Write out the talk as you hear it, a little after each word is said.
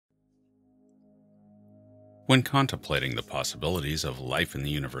When contemplating the possibilities of life in the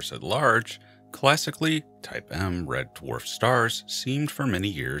universe at large, classically, Type M red dwarf stars seemed for many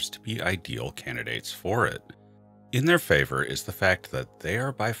years to be ideal candidates for it. In their favor is the fact that they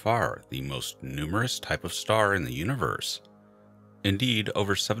are by far the most numerous type of star in the universe. Indeed,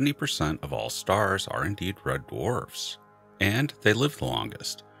 over 70% of all stars are indeed red dwarfs, and they live the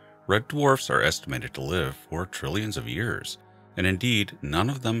longest. Red dwarfs are estimated to live for trillions of years, and indeed, none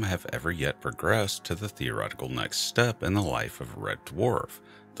of them have ever yet progressed to the theoretical next step in the life of a red dwarf,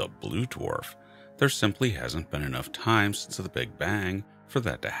 the blue dwarf. There simply hasn't been enough time since the Big Bang for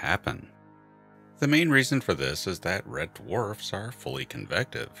that to happen. The main reason for this is that red dwarfs are fully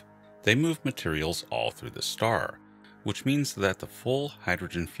convective. They move materials all through the star, which means that the full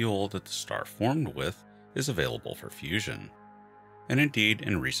hydrogen fuel that the star formed with is available for fusion. And indeed,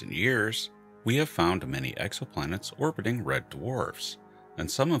 in recent years, we have found many exoplanets orbiting red dwarfs, and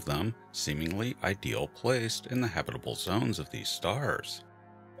some of them seemingly ideal placed in the habitable zones of these stars.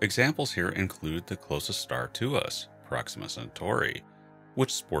 Examples here include the closest star to us, Proxima Centauri,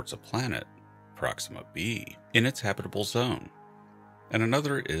 which sports a planet, Proxima b, in its habitable zone. And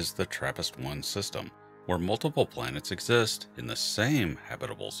another is the TRAPPIST-1 system, where multiple planets exist in the same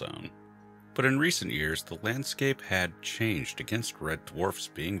habitable zone. But in recent years, the landscape had changed against red dwarfs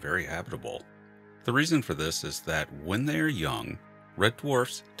being very habitable. The reason for this is that when they are young, red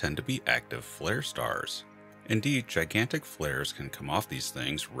dwarfs tend to be active flare stars. Indeed, gigantic flares can come off these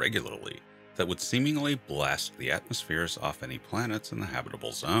things regularly that would seemingly blast the atmospheres off any planets in the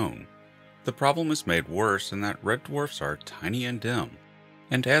habitable zone. The problem is made worse in that red dwarfs are tiny and dim,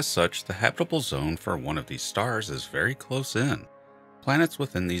 and as such, the habitable zone for one of these stars is very close in. Planets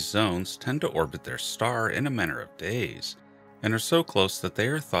within these zones tend to orbit their star in a matter of days, and are so close that they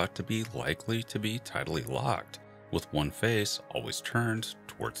are thought to be likely to be tidally locked, with one face always turned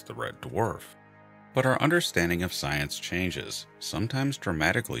towards the red dwarf. But our understanding of science changes, sometimes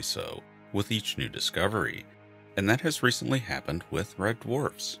dramatically so, with each new discovery, and that has recently happened with red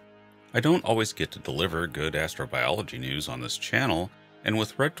dwarfs. I don't always get to deliver good astrobiology news on this channel, and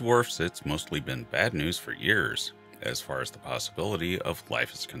with red dwarfs it's mostly been bad news for years, as far as the possibility of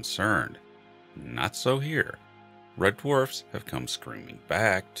life is concerned. Not so here. Red dwarfs have come screaming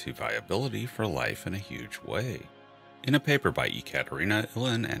back to viability for life in a huge way. In a paper by Ekaterina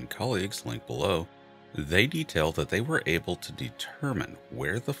Ilin and colleagues linked below, they detail that they were able to determine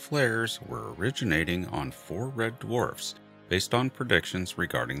where the flares were originating on 4 red dwarfs based on predictions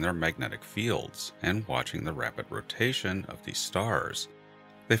regarding their magnetic fields and watching the rapid rotation of these stars.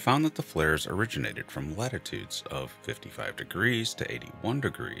 They found that the flares originated from latitudes of 55 degrees to 81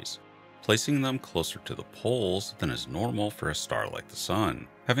 degrees, placing them closer to the poles than is normal for a star like the Sun,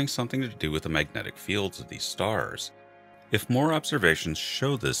 having something to do with the magnetic fields of these stars. If more observations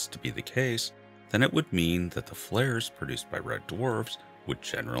show this to be the case, then it would mean that the flares produced by red dwarfs would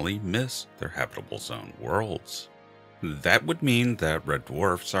generally miss their habitable zone worlds. That would mean that red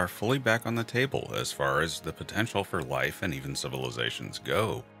dwarfs are fully back on the table as far as the potential for life and even civilizations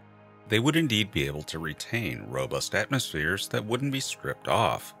go. They would indeed be able to retain robust atmospheres that wouldn't be stripped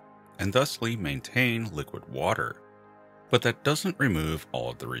off, and thusly maintain liquid water. But that doesn't remove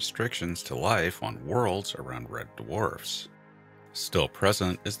all of the restrictions to life on worlds around red dwarfs. Still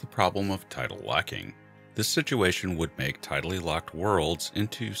present is the problem of tidal locking. This situation would make tidally locked worlds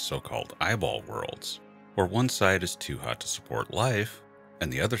into so-called eyeball worlds, where one side is too hot to support life,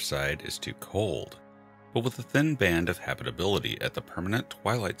 and the other side is too cold, but with a thin band of habitability at the permanent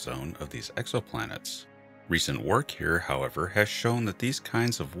twilight zone of these exoplanets. Recent work here, however, has shown that these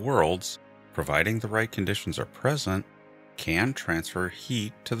kinds of worlds, providing the right conditions are present, can transfer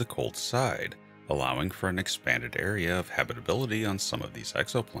heat to the cold side, allowing for an expanded area of habitability on some of these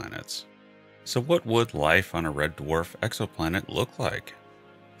exoplanets. So what would life on a red dwarf exoplanet look like?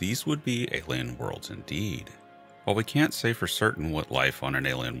 These would be alien worlds indeed. While we can't say for certain what life on an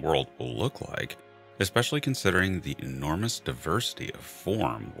alien world will look like, especially considering the enormous diversity of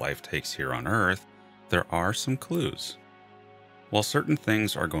form life takes here on Earth, there are some clues. While certain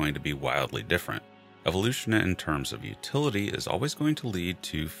things are going to be wildly different, evolution in terms of utility is always going to lead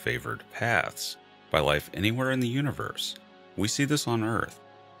to favored paths by life anywhere in the universe. We see this on Earth.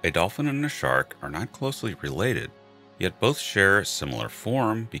 A dolphin and a shark are not closely related, yet both share a similar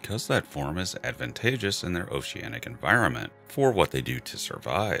form because that form is advantageous in their oceanic environment for what they do to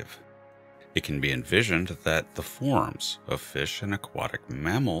survive. It can be envisioned that the forms of fish and aquatic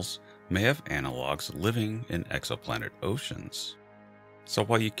mammals may have analogs living in exoplanet oceans. So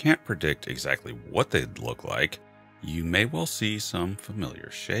while you can't predict exactly what they'd look like, you may well see some familiar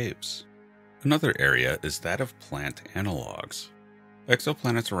shapes. Another area is that of plant analogs.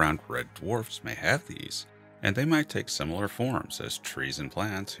 Exoplanets around red dwarfs may have these, and they might take similar forms as trees and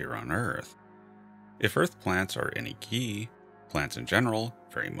plants here on Earth. If Earth plants are any key, plants in general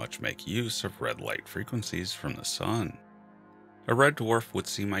very much make use of red light frequencies from the sun. A red dwarf would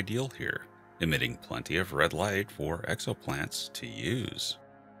seem ideal here, emitting plenty of red light for exoplants to use.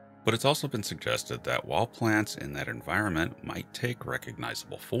 But it's also been suggested that while plants in that environment might take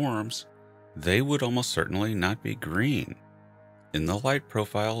recognizable forms, they would almost certainly not be green. In the light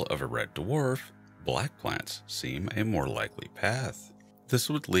profile of a red dwarf, black plants seem a more likely path. This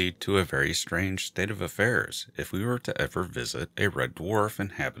would lead to a very strange state of affairs if we were to ever visit a red dwarf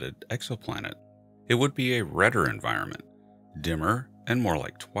inhabited exoplanet. It would be a redder environment, dimmer and more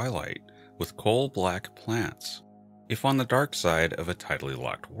like twilight, with coal-black plants. If on the dark side of a tidally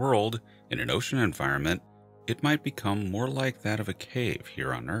locked world, in an ocean environment, it might become more like that of a cave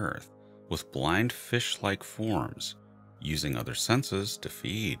here on Earth, with blind fish-like forms, using other senses to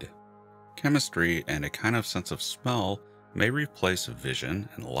feed. Chemistry and a kind of sense of smell may replace vision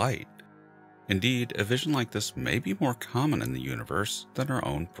and light. Indeed, a vision like this may be more common in the universe than our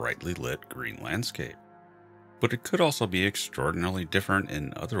own brightly lit green landscape. But it could also be extraordinarily different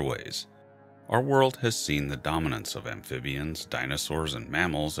in other ways. Our world has seen the dominance of amphibians, dinosaurs, and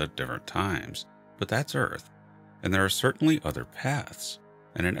mammals at different times, but that's Earth, and there are certainly other paths,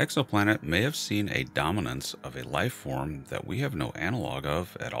 and an exoplanet may have seen a dominance of a life form that we have no analog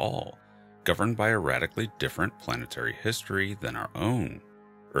of at all, governed by a radically different planetary history than our own.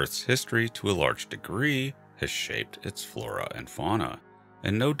 Earth's history, to a large degree, has shaped its flora and fauna,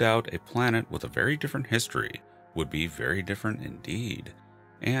 and no doubt a planet with a very different history would be very different indeed,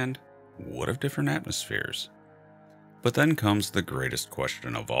 and would have different atmospheres. But then comes the greatest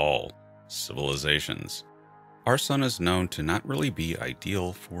question of all, civilizations. Our sun is known to not really be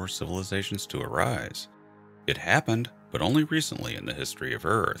ideal for civilizations to arise. It happened, but only recently in the history of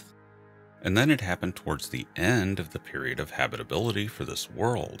Earth. And then it happened towards the end of the period of habitability for this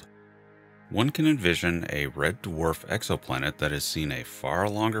world. One can envision a red dwarf exoplanet that has seen a far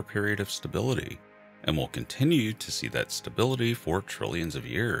longer period of stability, and will continue to see that stability for trillions of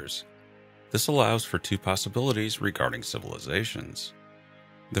years. This allows for two possibilities regarding civilizations.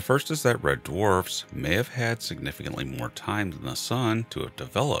 The first is that red dwarfs may have had significantly more time than the sun to have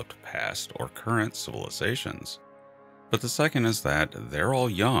developed past or current civilizations. But the second is that they're all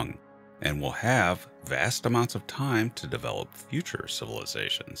young and will have vast amounts of time to develop future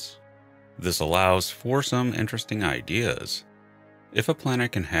civilizations. This allows for some interesting ideas. If a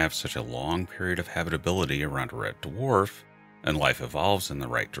planet can have such a long period of habitability around a red dwarf, and life evolves in the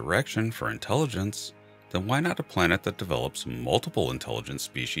right direction for intelligence, then why not a planet that develops multiple intelligent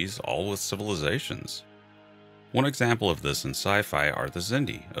species, all with civilizations? One example of this in sci-fi are the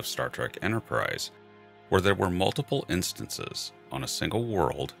Xindi of Star Trek Enterprise, where there were multiple instances on a single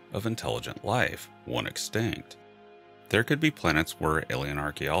world of intelligent life, one extinct. There could be planets where alien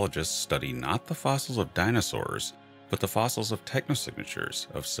archaeologists study not the fossils of dinosaurs, but the fossils of technosignatures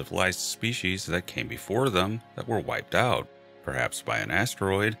of civilized species that came before them that were wiped out, perhaps by an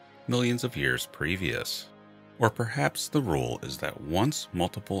asteroid, millions of years previous. Or perhaps the rule is that once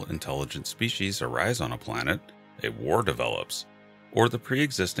multiple intelligent species arise on a planet, a war develops, or the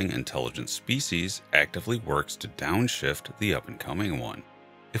pre-existing intelligent species actively works to downshift the up-and-coming one.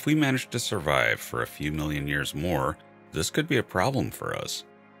 If we manage to survive for a few million years more, this could be a problem for us.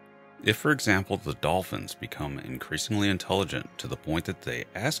 If, for example, the dolphins become increasingly intelligent to the point that they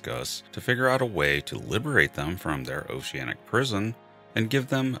ask us to figure out a way to liberate them from their oceanic prison and give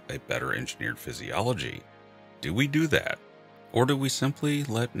them a better engineered physiology, do we do that? Or do we simply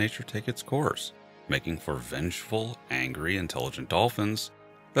let nature take its course, making for vengeful, angry, intelligent dolphins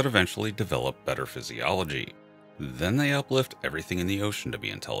that eventually develop better physiology? Then they uplift everything in the ocean to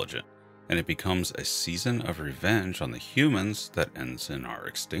be intelligent, and it becomes a season of revenge on the humans that ends in our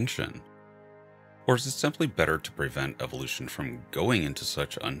extinction. Or is it simply better to prevent evolution from going into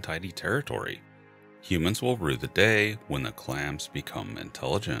such untidy territory? Humans will rue the day when the clams become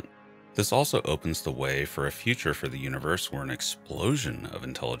intelligent. This also opens the way for a future for the universe where an explosion of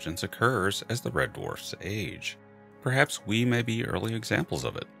intelligence occurs as the red dwarfs age. Perhaps we may be early examples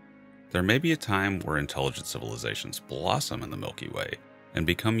of it. There may be a time where intelligent civilizations blossom in the Milky Way and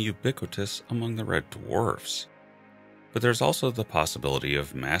become ubiquitous among the red dwarfs. But there's also the possibility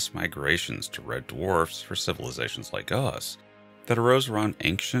of mass migrations to red dwarfs for civilizations like us that arose around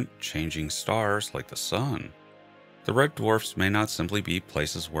ancient, changing stars like the sun. The red dwarfs may not simply be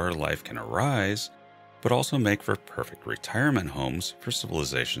places where life can arise, but also make for perfect retirement homes for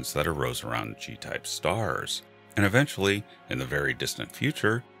civilizations that arose around G-type stars. And eventually, in the very distant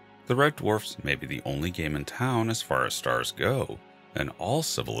future, the red dwarfs may be the only game in town as far as stars go, and all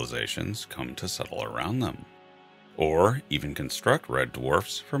civilizations come to settle around them. Or even construct red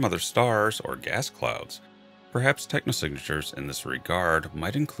dwarfs from other stars or gas clouds. Perhaps technosignatures in this regard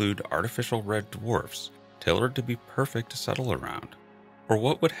might include artificial red dwarfs, tailored to be perfect to settle around. Or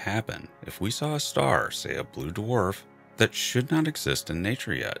what would happen if we saw a star, say a blue dwarf, that should not exist in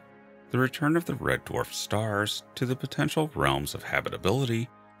nature yet? The return of the red dwarf stars to the potential realms of habitability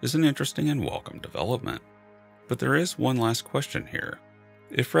is an interesting and welcome development. But there is one last question here.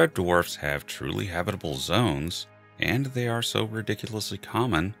 If red dwarfs have truly habitable zones, and they are so ridiculously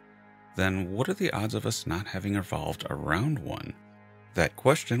common, then what are the odds of us not having evolved around one? That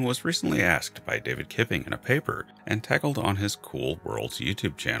question was recently asked by David Kipping in a paper and tackled on his Cool Worlds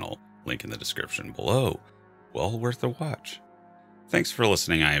YouTube channel, link in the description below. Well worth a watch. Thanks for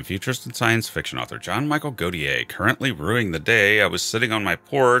listening. I am futurist and science fiction author John Michael Godier. Currently brewing the day, I was sitting on my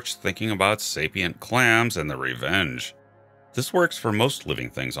porch thinking about sapient clams and their revenge. This works for most living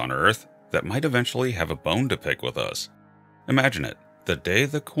things on Earth that might eventually have a bone to pick with us. Imagine it, the day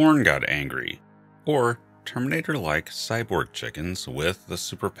the corn got angry. Or Terminator-like cyborg chickens with the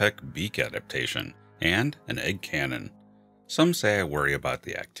Super Peck beak adaptation and an egg cannon. Some say I worry about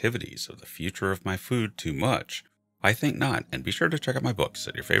the activities of the future of my food too much. I think not, and be sure to check out my books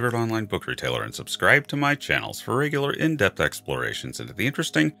at your favorite online book retailer and subscribe to my channels for regular in-depth explorations into the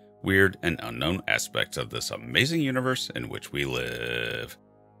interesting, weird, and unknown aspects of this amazing universe in which we live.